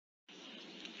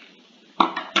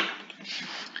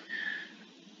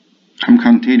I'm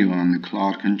continuing on the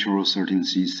Cloud Control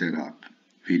 13C setup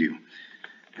video.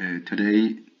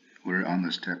 Today we're on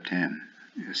the step 10,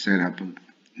 setup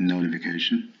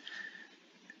notification.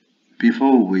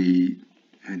 Before we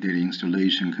did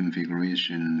installation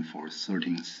configuration for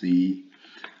 13C,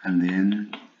 and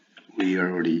then we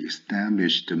already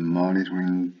established the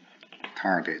monitoring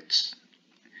targets.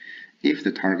 If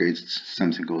the targets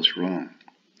something goes wrong,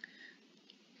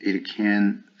 it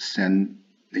can send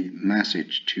the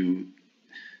message to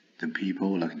the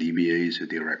people like DBAs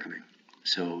directly.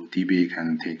 So DBA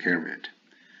can take care of it.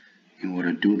 In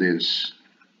order to do this,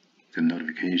 the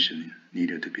notification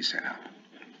needed to be set up.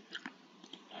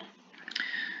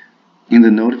 In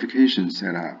the notification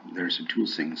setup, there's two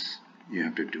things you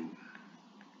have to do.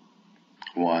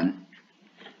 One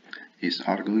is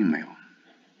outgoing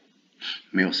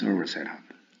mail server setup.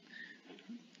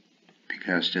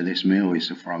 Because this mail is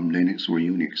from Linux or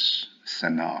Unix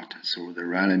sent out through the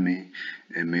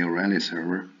mail rally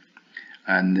server.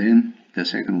 And then the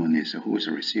second one is who is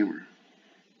the receiver.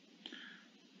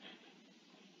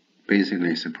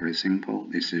 Basically, it's pretty simple.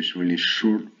 This is really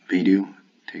short video,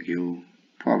 take you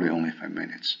probably only 5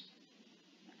 minutes.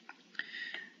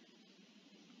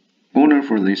 Owner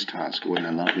for this task, when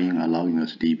I log in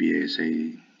as DBA,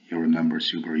 say you remember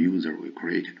super user we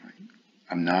created, right?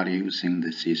 I'm not using the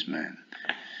sysman.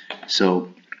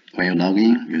 So when you log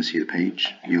in, you see the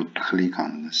page. You click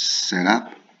on the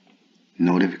setup,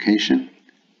 notification,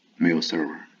 mail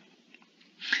server.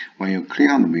 When you click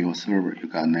on the mail server, you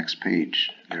got next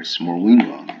page. There's a small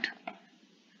window on it.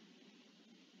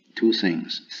 Two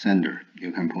things. Sender.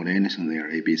 You can put anything there.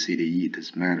 A, B, C, D, E.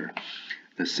 Doesn't matter.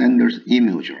 The sender's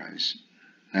email address.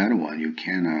 That one you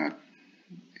cannot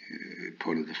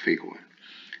put the fake one.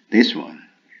 This one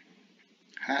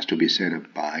has to be set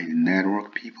up by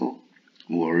network people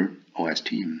or OS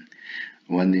team.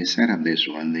 When they set up this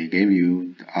one, they give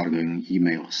you the outgoing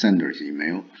email, sender's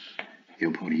email.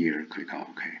 You put here, click on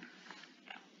OK.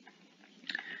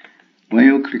 When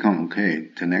you click on OK,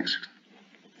 the next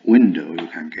window you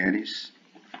can get is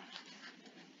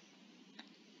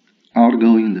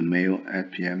outgoing the mail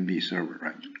at PMB server,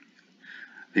 right?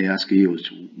 They ask you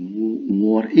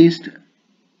what is the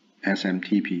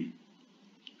SMTP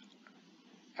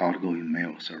outgoing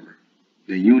mail server.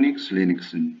 The Linux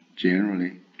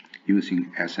generally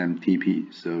using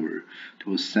SMTP server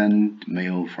to send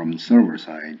mail from server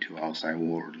side to outside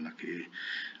world, like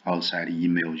outside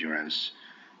email address.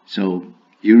 So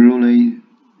usually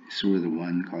through the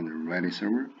one called the rally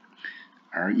server,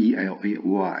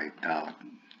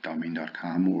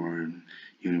 relay.domain.com or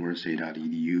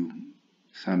university.edu,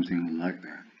 something like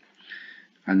that.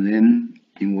 And then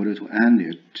in order to end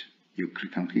it, you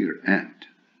click on here, end.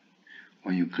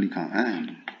 When you click on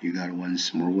end, you got one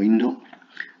small window.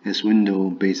 This window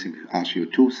basically asks you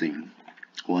two things.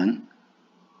 One,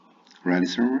 rally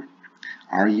server,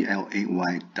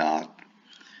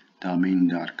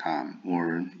 relay.domain.com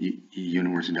or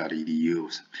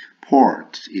university.edu.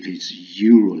 Port, it is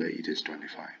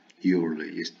 25.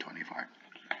 Usually is 25.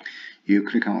 You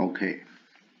click on OK.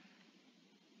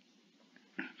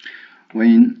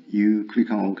 When you click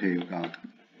on OK, you got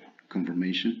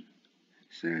confirmation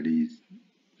that is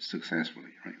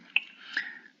successfully, right?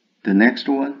 The next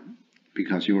one,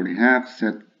 because you already have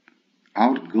set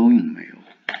outgoing mail,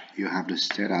 you have to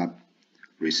set up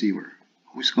receiver.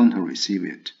 Who's going to receive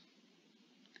it?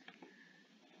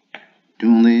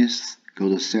 Doing this, go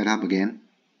to setup again.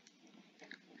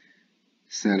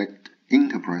 Select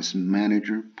Enterprise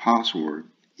Manager Password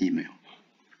Email.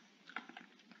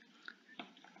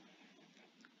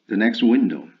 The next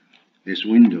window. This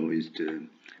window is the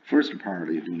first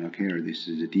part. You do not care. This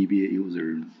is the DBA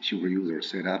user, super user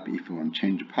setup. If you want to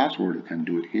change the password, you can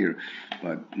do it here.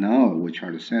 But now we try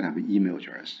to set up an email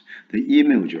address. The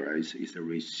email address is the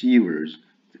receiver's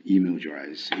email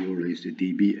address. Usually the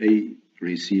DBA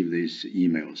receive these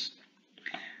emails.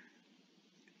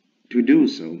 To do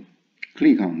so,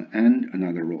 click on End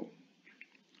Another Row,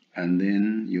 and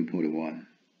then you put one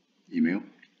email,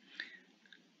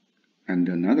 and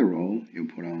another row you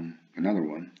put on another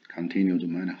one. Continue to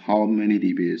manage how many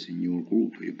DBAs in your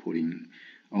group you put in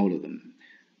all of them.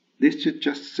 This is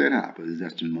just set up.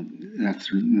 That's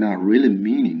not really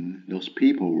meaning those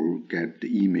people will get the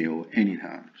email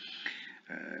anytime.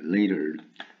 Later,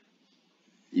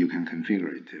 you can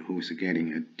configure it. Who's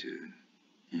getting it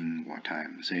in what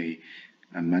time? Say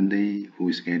on Monday,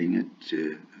 who's getting it?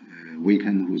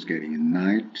 Weekend, who's getting it?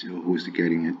 Night, who's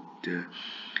getting it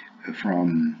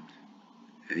from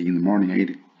in the morning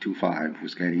 8 to 5,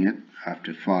 who's getting it?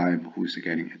 After 5, who's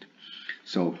getting it?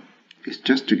 So it's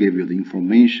just to give you the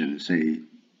information. Say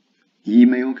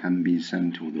email can be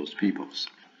sent to those peoples.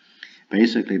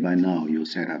 Basically, by now, you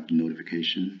set up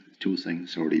notification, two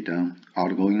things already done,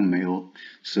 outgoing mail,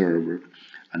 server,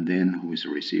 and then who is the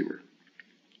receiver.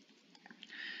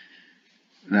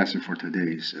 That's it for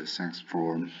today. So thanks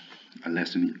for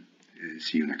listening.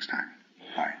 See you next time.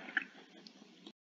 Bye.